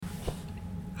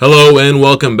Hello and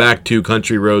welcome back to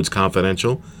Country Roads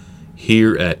Confidential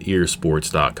here at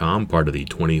earsports.com, part of the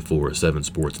 24/7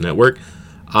 Sports Network.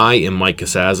 I am Mike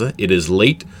Casazza. It is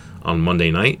late on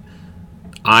Monday night.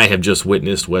 I have just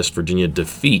witnessed West Virginia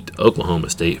defeat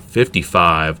Oklahoma State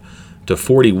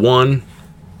 55-41.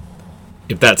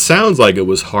 If that sounds like it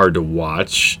was hard to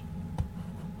watch,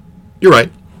 you're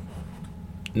right.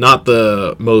 Not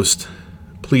the most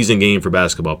pleasing game for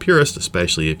basketball purists,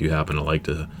 especially if you happen to like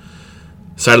to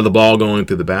side of the ball going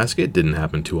through the basket. Didn't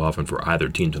happen too often for either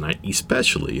team tonight,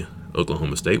 especially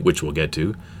Oklahoma State, which we'll get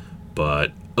to.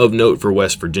 But of note for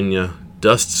West Virginia,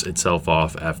 dusts itself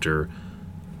off after,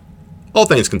 all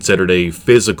things considered, a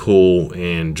physical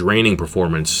and draining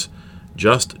performance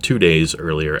just 2 days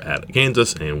earlier at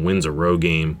Kansas, and wins a road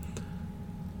game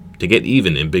to get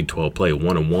even in Big 12 play,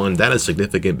 1-1. That is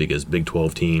significant because Big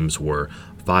 12 teams were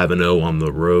 5-0 on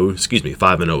the road,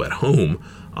 5-0 at home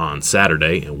on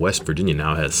Saturday, and West Virginia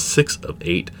now has 6 of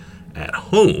 8 at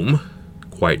home.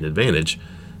 Quite an advantage,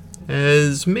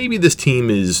 as maybe this team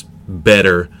is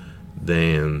better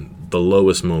than the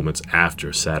lowest moments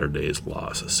after Saturday's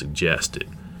loss suggested.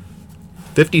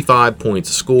 55 points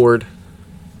scored,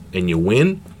 and you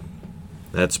win?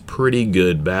 That's pretty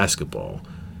good basketball.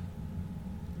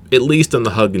 At least in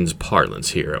the Huggins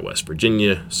parlance here at West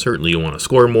Virginia. Certainly you want to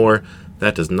score more.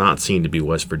 That does not seem to be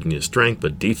West Virginia's strength,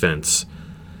 but defense,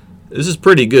 this is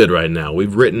pretty good right now.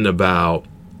 We've written about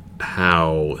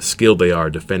how skilled they are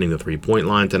defending the three-point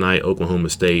line tonight. Oklahoma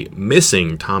State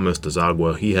missing Thomas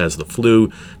Dzagwa. He has the flu,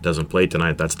 doesn't play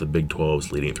tonight. That's the Big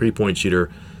 12's leading three-point shooter.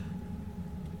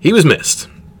 He was missed.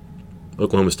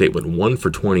 Oklahoma State went 1 for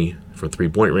 20 from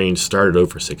three-point range, started 0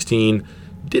 for 16.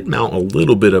 Did mount a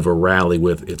little bit of a rally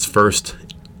with its first,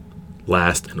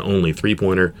 last, and only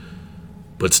three-pointer,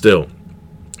 but still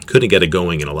couldn't get it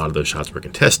going, and a lot of those shots were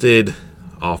contested,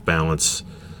 off balance,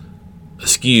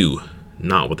 askew,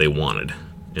 not what they wanted.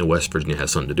 And West Virginia has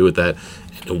something to do with that.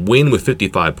 And a win with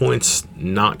 55 points,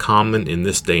 not common in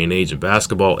this day and age of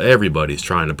basketball. Everybody's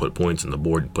trying to put points on the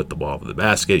board and put the ball in the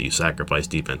basket. You sacrifice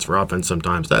defense for offense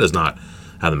sometimes. That is not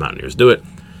how the Mountaineers do it.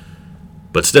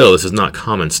 But still, this is not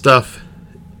common stuff.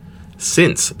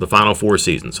 Since the Final Four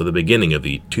season, so the beginning of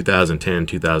the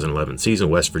 2010-2011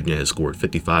 season, West Virginia has scored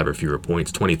 55 or fewer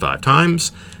points 25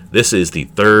 times. This is the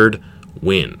third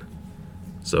win.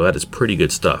 So that is pretty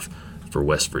good stuff for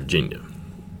West Virginia.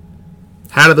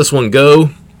 How did this one go?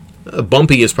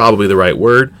 Bumpy is probably the right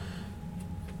word.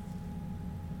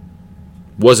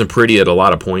 Wasn't pretty at a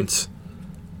lot of points,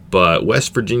 but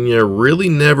West Virginia really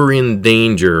never in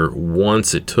danger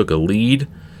once it took a lead.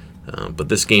 But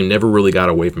this game never really got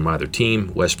away from either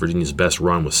team. West Virginia's best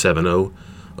run was 7-0.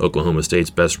 Oklahoma State's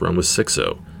best run was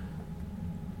 6-0.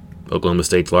 Oklahoma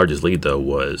State's largest lead, though,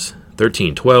 was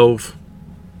 13-12.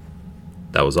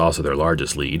 That was also their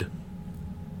largest lead.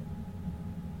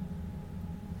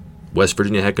 West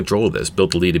Virginia had control of this,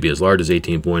 built the lead to be as large as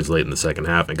 18 points late in the second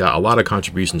half, and got a lot of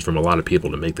contributions from a lot of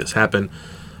people to make this happen.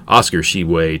 Oscar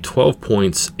Tshiebwe, 12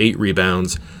 points, 8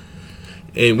 rebounds.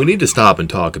 And we need to stop and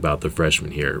talk about the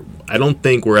freshman here. I don't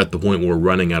think we're at the point where we're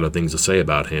running out of things to say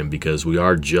about him, because we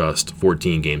are just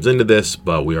 14 games into this,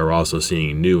 but we are also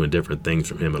seeing new and different things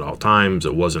from him at all times.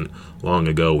 It wasn't long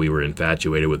ago we were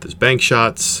infatuated with his bank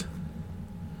shots.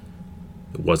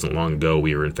 It wasn't long ago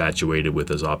we were infatuated with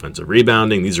his offensive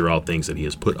rebounding. These are all things that he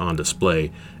has put on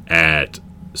display at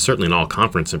certainly an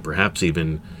all-conference and perhaps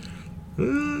even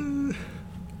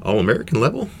all-American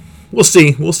level. We'll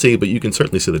see, but you can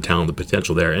certainly see the talent, the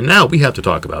potential there. And now we have to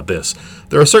talk about this.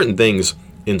 There are certain things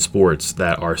in sports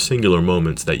that are singular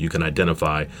moments that you can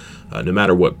identify. No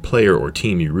matter what player or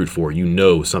team you root for, you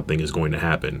know something is going to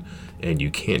happen, and you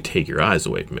can't take your eyes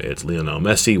away from it. It's Lionel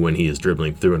Messi when he is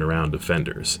dribbling through and around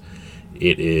defenders.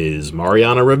 It is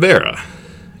Mariano Rivera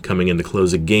coming in to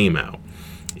close a game out.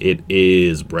 It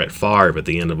is Brett Favre at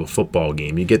the end of a football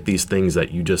game. You get these things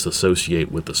that you just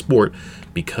associate with the sport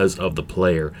because of the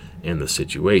player and the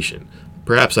situation.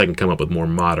 Perhaps I can come up with more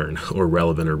modern or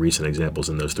relevant or recent examples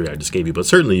than those three I just gave you, but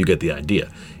certainly you get the idea.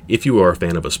 If you are a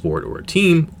fan of a sport or a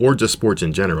team or just sports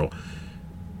in general,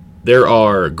 there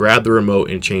are grab the remote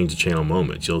and change the channel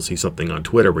moments. You'll see something on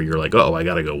Twitter where you're like, oh, I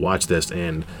got to go watch this.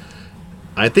 And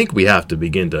I think we have to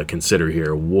begin to consider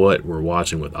here what we're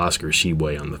watching with Oscar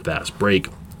Tshiebwe on the fast break.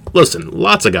 Listen,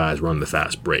 lots of guys run the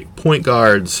fast break. Point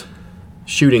guards,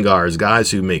 shooting guards,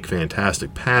 guys who make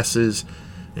fantastic passes,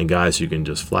 and guys who can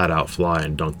just flat out fly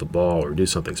and dunk the ball or do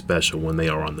something special when they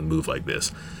are on the move like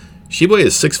this. Tshiebwe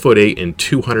is 6'8" and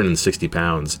 260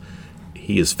 pounds.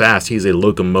 He is fast. He's a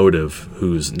locomotive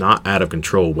who's not out of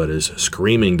control but is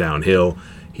screaming downhill.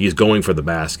 He's going for the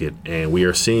basket, and we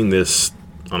are seeing this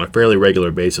on a fairly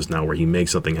regular basis now where he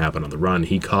makes something happen on the run.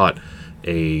 He caught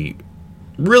a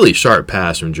really sharp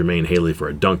pass from Jermaine Haley for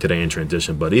a dunk today in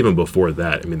transition, but even before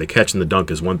that, I mean, the catch and the dunk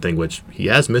is one thing which he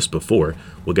has missed before.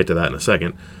 We'll get to that in a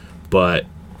second. But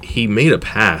he made a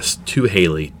pass to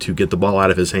Haley to get the ball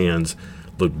out of his hands,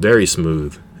 looked very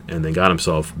smooth, and then got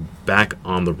himself back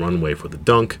on the runway for the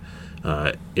dunk.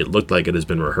 It looked like it has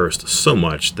been rehearsed so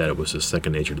much that it was just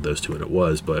second nature to those two, and it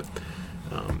was. But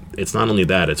it's not only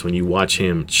that, it's when you watch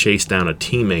him chase down a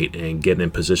teammate and get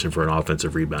in position for an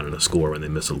offensive rebound and a score when they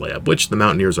miss a layup, which the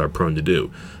Mountaineers are prone to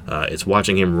do. It's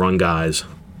watching him run guys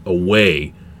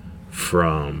away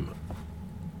from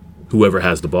whoever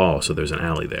has the ball, so there's an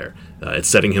alley there. It's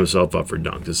setting himself up for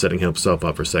dunks. It's setting himself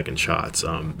up for second shots.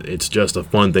 It's just a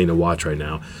fun thing to watch right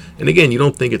now. And again, you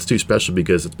don't think it's too special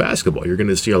because it's basketball. You're going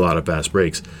to see a lot of fast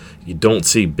breaks. You don't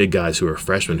see big guys who are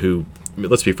freshmen who,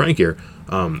 let's be frank here,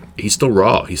 he's still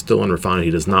raw. He's still unrefined.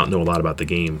 He does not know a lot about the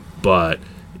game. But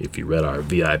if you read our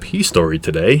VIP story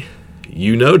today,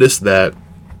 you noticed that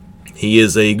he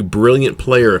is a brilliant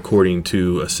player, according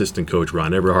to assistant coach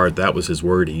Ron Eberhard. That was his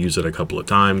word. He used it a couple of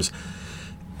times.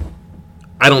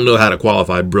 I don't know how to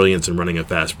qualify brilliance in running a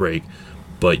fast break,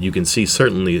 but you can see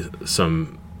certainly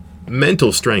some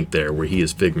mental strength there where he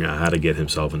is figuring out how to get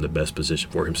himself in the best position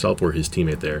for himself or his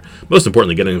teammate there. Most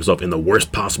importantly, getting himself in the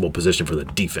worst possible position for the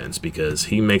defense because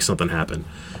he makes something happen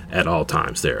at all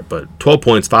times there. But 12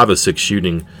 points, 5 of 6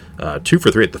 shooting, 2 for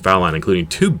 3 at the foul line, including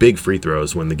 2 big free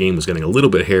throws when the game was getting a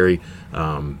little bit hairy.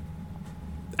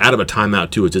 Out of a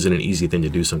timeout, too, which isn't an easy thing to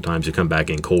do sometimes. You come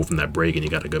back in cold from that break and you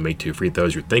got to go make 2 free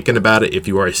throws. You're thinking about it if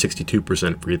you are a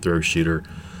 62% free throw shooter,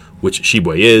 which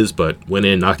Tshiebwe is, but went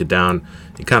in, knocked it down,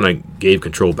 and kind of gave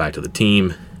control back to the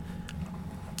team.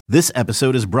 This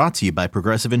episode is brought to you by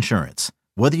Progressive Insurance.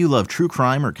 Whether you love true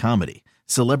crime or comedy,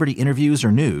 celebrity interviews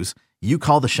or news, you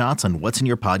call the shots on what's in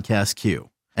your podcast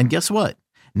queue. And guess what?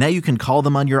 Now you can call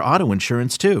them on your auto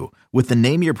insurance, too, with the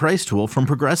Name Your Price tool from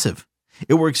Progressive.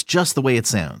 It works just the way it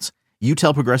sounds. You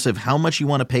tell Progressive how much you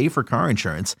want to pay for car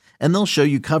insurance, and they'll show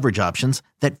you coverage options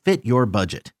that fit your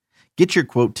budget. Get your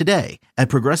quote today at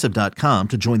Progressive.com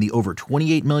to join the over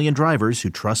 28 million drivers who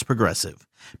trust Progressive.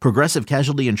 Progressive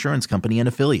Casualty Insurance Company and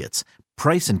Affiliates.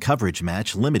 Price and coverage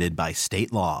match limited by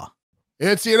state law.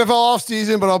 It's the NFL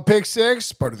offseason, but on Pick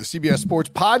Six, part of the CBS Sports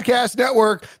Podcast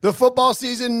Network, the football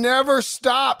season never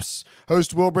stops.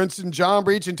 Host Will Brinson, John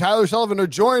Breach, and Tyler Sullivan are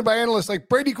joined by analysts like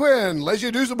Brady Quinn,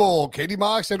 Lesia Dusable, Katie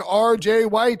Mox, and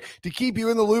RJ White to keep you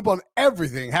in the loop on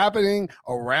everything happening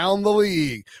around the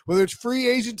league. Whether it's free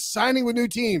agents signing with new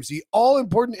teams, the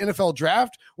all-important NFL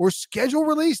draft, or schedule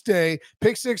release day,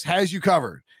 Pick Six has you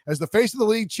covered. As the face of the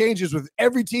league changes with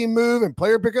every team move and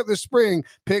player pickup this spring,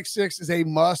 Pick Six is a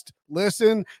must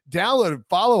listen. Download and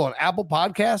follow on Apple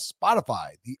Podcasts,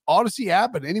 Spotify, the Odyssey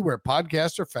app, and anywhere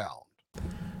podcasts are found.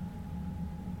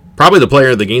 Probably the player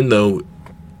of the game, though,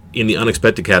 in the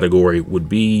unexpected category would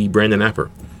be Brandon Knapper.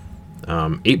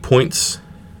 8 points,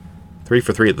 3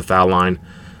 for 3 at the foul line,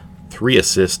 3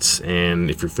 assists, and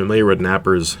if you're familiar with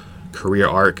Knapper's career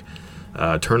arc,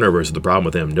 turnovers are the problem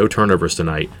with him. No turnovers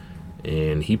tonight,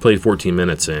 and he played 14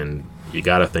 minutes, and you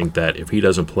got to think that if he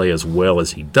doesn't play as well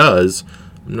as he does,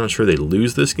 I'm not sure they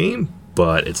lose this game,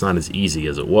 but it's not as easy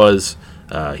as it was.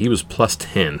 He was plus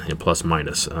 10 and plus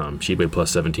minus. Tshiebwe plus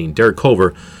 17. Derek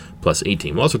Culver plus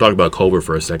 18. We'll also talk about Culver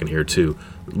for a second here, too.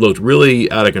 Looked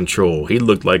really out of control. He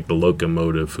looked like the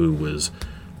locomotive who was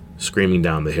screaming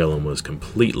down the hill and was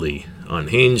completely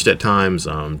unhinged at times.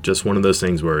 Just one of those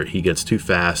things where he gets too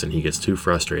fast and he gets too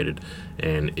frustrated,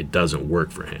 and it doesn't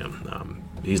work for him.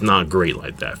 He's not great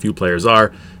like that. Few players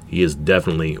are. He is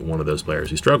definitely one of those players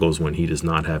who struggles when he does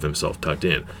not have himself tucked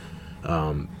in.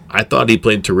 I thought he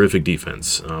played terrific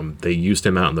defense. They used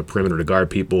him out in the perimeter to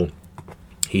guard people.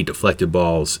 He deflected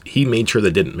balls. He made sure they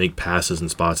didn't make passes in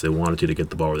spots they wanted to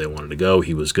get the ball where they wanted to go.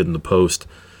 He was good in the post,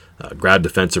 grabbed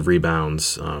defensive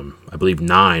rebounds. I believe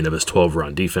 9 of his 12 were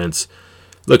on defense.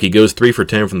 Look, he goes 3 for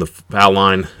 10 from the foul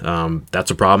line.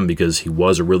 That's a problem because he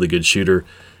was a really good shooter,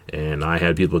 and I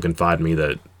had people confide in me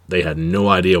that they had no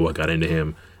idea what got into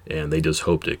him, and they just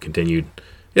hoped it continued.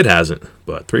 It hasn't,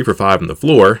 but 3 for 5 from the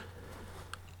floor.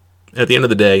 At the end of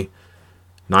the day,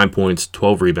 9 points,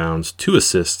 12 rebounds, 2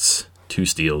 assists, 2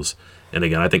 steals. And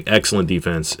again, I think excellent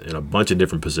defense in a bunch of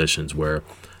different positions where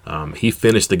he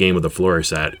finished the game with a flourish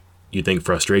that you think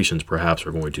frustrations perhaps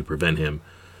were going to prevent him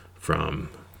from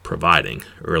providing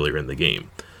earlier in the game.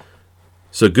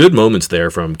 So good moments there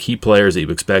from key players that you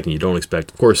expect and you don't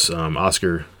expect. Of course, Miles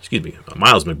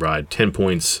McBride, 10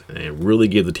 points, and really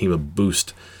gave the team a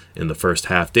boost in the first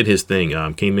half. Did his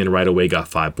thing. Came in right away, got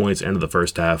 5 points. End of the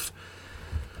first half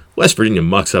West Virginia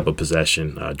mucks up a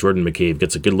possession. Jordan McCabe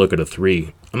gets a good look at a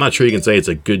three. I'm not sure you can say it's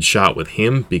a good shot with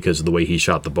him because of the way he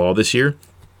shot the ball this year,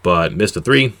 but missed a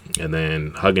three, and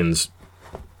then Huggins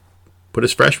put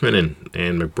his freshman in,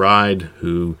 and McBride,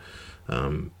 who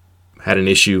had an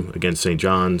issue against St.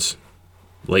 John's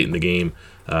late in the game,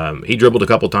 he dribbled a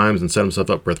couple times and set himself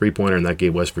up for a three-pointer, and that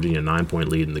gave West Virginia a 9-point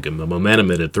lead in the game. The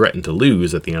momentum it had threatened to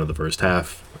lose at the end of the first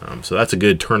half. So that's a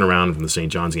good turnaround from the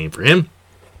St. John's game for him.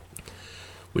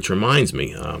 Which reminds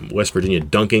me, West Virginia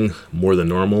dunking more than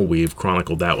normal. We've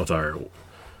chronicled that with our...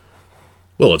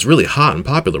 Well, it's really hot and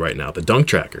popular right now, the dunk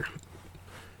tracker.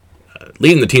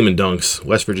 Leading the team in dunks,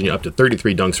 West Virginia up to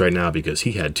 33 dunks right now because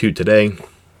he had 2 today.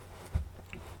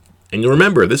 And you'll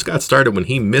remember, this got started when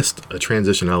he missed a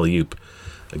transition alley-oop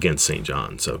against St.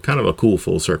 John. So kind of a cool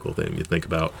full circle thing you think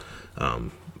about. I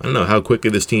don't know how quickly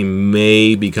this team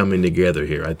may be coming together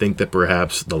here. I think that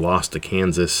perhaps the loss to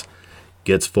Kansas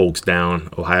gets folks down.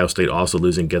 Ohio State also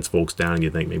losing gets folks down. And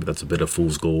you think maybe that's a bit of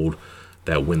fool's gold,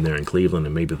 that win there in Cleveland,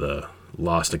 and maybe the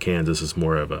loss to Kansas is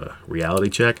more of a reality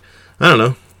check. I don't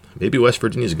know. Maybe West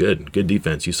Virginia's good. Good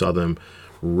defense. You saw them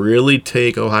really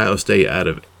take Ohio State out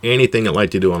of anything it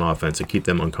liked to do on offense and keep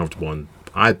them uncomfortable. And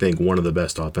I think one of the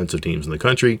best offensive teams in the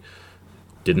country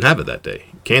didn't have it that day.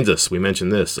 Kansas, we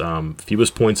mentioned this,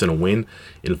 fewest points in a win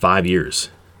in 5 years.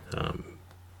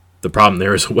 The problem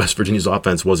there is West Virginia's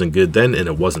offense wasn't good then, and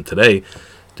it wasn't today.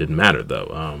 Didn't matter,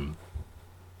 though.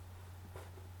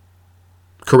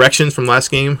 Corrections from last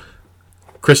game.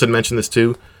 Chris had mentioned this,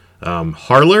 too.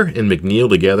 Harler and McNeil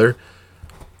together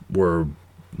were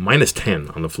minus 10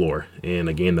 on the floor in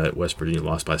a game that West Virginia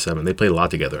lost by 7. They played a lot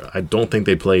together. I don't think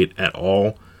they played at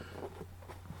all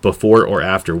before or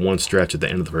after one stretch at the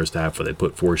end of the first half where they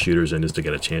put 4 shooters in just to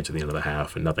get a chance at the end of the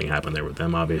half, and nothing happened there with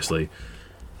them, obviously.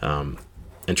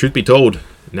 And truth be told,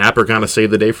 Napper kind of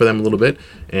saved the day for them a little bit,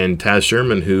 and Taz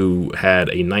Sherman, who had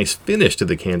a nice finish to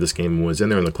the Kansas game and was in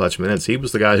there in the clutch minutes, he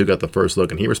was the guy who got the first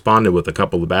look, and he responded with a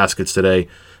couple of baskets today.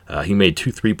 He made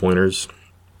 2 3-pointers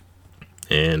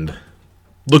and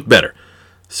looked better.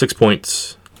 6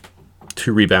 points,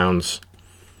 2 rebounds,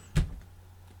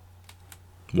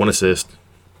 1 assist,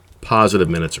 positive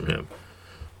minutes from him.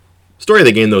 Story of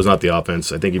the game, though, is not the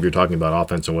offense. I think if you're talking about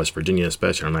offense in West Virginia,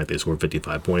 especially on a night they scored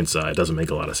 55 points, it doesn't make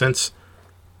a lot of sense.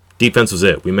 Defense was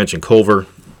it. We mentioned Culver.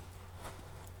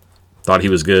 Thought he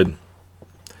was good.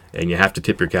 And you have to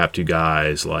tip your cap to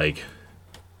guys like,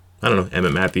 I don't know,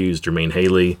 Emmett Matthews, Jermaine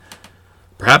Haley,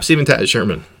 perhaps even Taz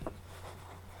Sherman.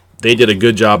 They did a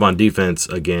good job on defense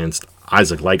against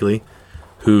Isaac Likely,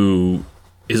 who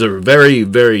is a very,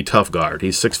 very tough guard.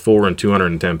 He's 6'4" and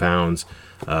 210 pounds.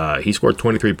 He scored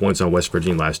 23 points on West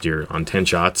Virginia last year on 10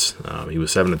 shots. He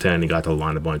was 7 to 10. He got to the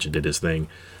line a bunch and did his thing.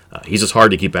 He's just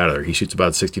hard to keep out of there. He shoots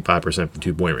about 65% from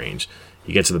 2-point range.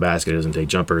 He gets to the basket, doesn't take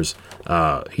jumpers.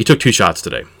 He took 2 shots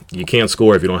today. You can't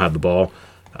score if you don't have the ball.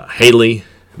 Haley,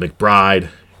 McBride,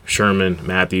 Sherman,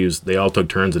 Matthews, they all took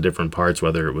turns at different parts,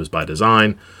 whether it was by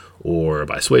design or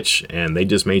by switch, and they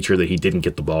just made sure that he didn't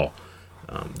get the ball.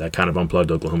 That kind of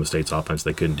unplugged Oklahoma State's offense.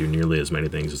 They couldn't do nearly as many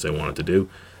things as they wanted to do,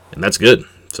 and that's good.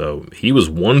 So he was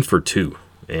 1 for 2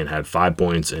 and had 5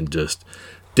 points and just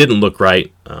didn't look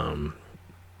right.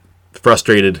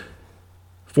 Frustrated,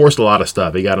 forced a lot of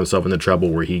stuff. He got himself into trouble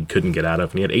where he couldn't get out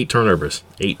of, and he had 8 turnovers.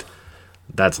 8.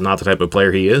 That's not the type of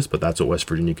player he is, but that's what West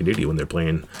Virginia can do to you when they're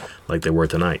playing like they were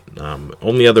tonight.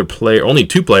 Only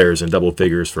 2 players in double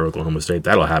figures for Oklahoma State.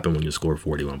 That'll happen when you score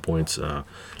 41 points.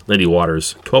 Lindy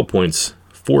Waters, 12 points,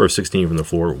 4 of 16 from the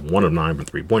floor, 1 of 9 from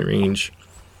 3-point range.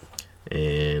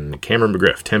 And Cameron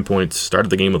McGriff, 10 points, started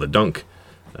the game with a dunk,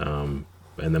 and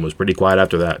then was pretty quiet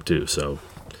after that too. So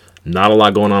not a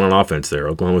lot going on offense there.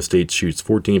 Oklahoma State shoots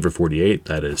 14 for 48.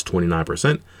 That is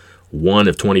 29%. 1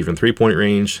 of 20 from 3-point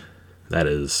range. That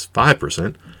is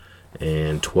 5%.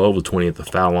 And 12 of 20 at the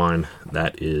foul line.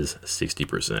 That is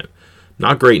 60%.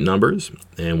 Not great numbers.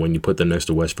 And when you put them next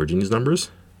to West Virginia's numbers,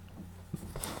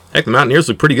 heck, the Mountaineers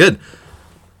look pretty good.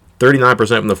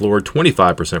 39% from the floor,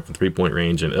 25% from 3-point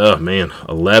range, and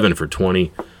 11 for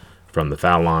 20 from the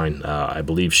foul line. I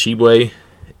believe Shibwe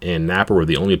and Napper were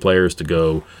the only players to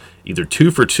go either 2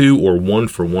 for 2 or 1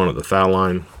 for 1 at the foul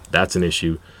line. That's an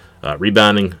issue.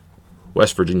 Rebounding,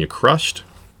 West Virginia crushed,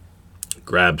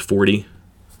 grabbed 40,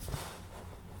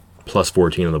 plus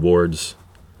 14 on the boards.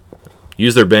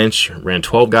 Used their bench, ran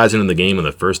 12 guys into the game in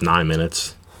the first 9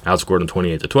 minutes, outscored them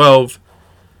 28-12.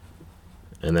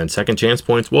 And then second chance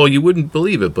points, well, you wouldn't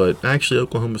believe it, but actually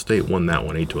Oklahoma State won that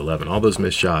one 8-11. All those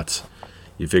missed shots,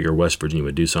 you figure West Virginia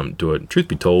would do something to it. Truth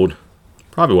be told,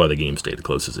 probably why the game stayed as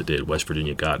close as it did. West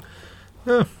Virginia got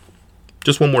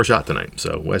just one more shot tonight.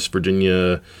 So West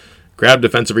Virginia grabbed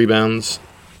defensive rebounds,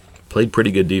 played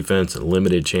pretty good defense and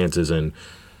limited chances and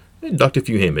ducked a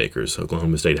few haymakers.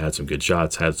 Oklahoma State had some good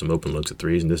shots, had some open looks at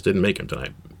threes, and just didn't make them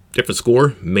tonight. Different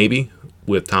score, maybe,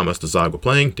 with Thomas DeZagua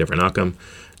playing. Different outcome.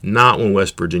 Not when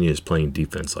West Virginia is playing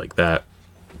defense like that.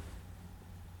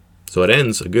 So it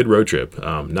ends a good road trip.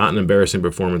 Not an embarrassing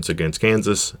performance against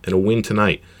Kansas, and a win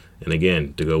tonight. And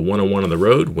again, to go 1-1 on the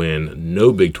road when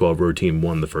no Big 12 road team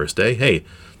won the first day, hey,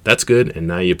 that's good. And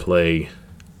now you play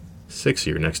 6 of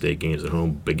your next 8 games at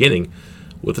home, beginning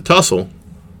with a tussle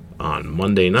on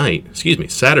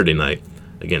Saturday night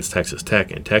against Texas Tech.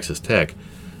 And Texas Tech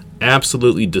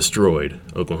absolutely destroyed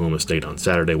Oklahoma State on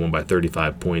Saturday, won by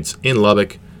 35 points in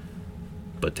Lubbock.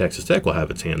 But Texas Tech will have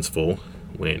its hands full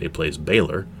when it plays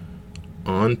Baylor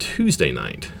on Tuesday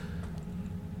night.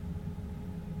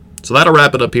 So that'll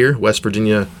wrap it up here. West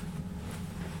Virginia,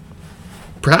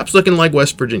 perhaps looking like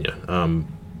West Virginia.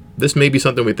 This may be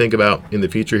something we think about in the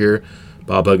future here.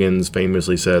 Bob Huggins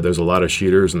famously said there's a lot of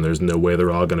shooters and there's no way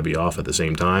they're all going to be off at the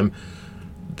same time.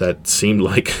 That seemed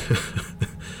like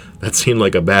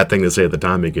a bad thing to say at the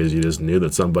time, because you just knew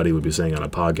that somebody would be saying on a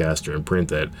podcast or in print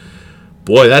that,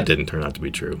 boy, that didn't turn out to be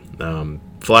true.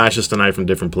 Flashes tonight from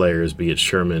different players, be it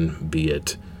Sherman, be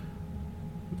it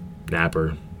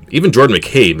Napper. Even Jordan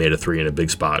McCabe made a 3 in a big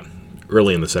spot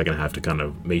early in the second half to kind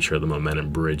of make sure the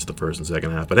momentum bridged the first and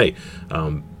second half. But hey,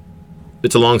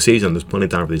 it's a long season. There's plenty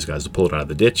of time for these guys to pull it out of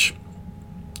the ditch.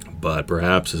 But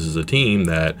perhaps this is a team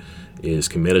that is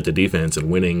committed to defense and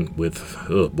winning with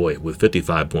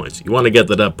 55 points. You want to get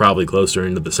that up probably closer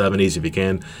into the 70s if you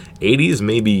can. 80s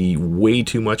may be way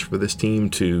too much for this team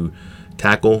to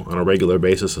tackle on a regular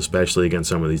basis, especially against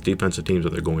some of these defensive teams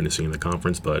that they're going to see in the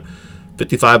conference. But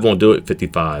 55 won't do it.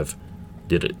 55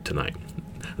 did it tonight.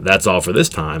 That's all for this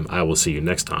time. I will see you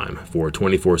next time. For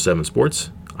 24/7 Sports,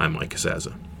 I'm Mike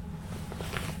Casazza.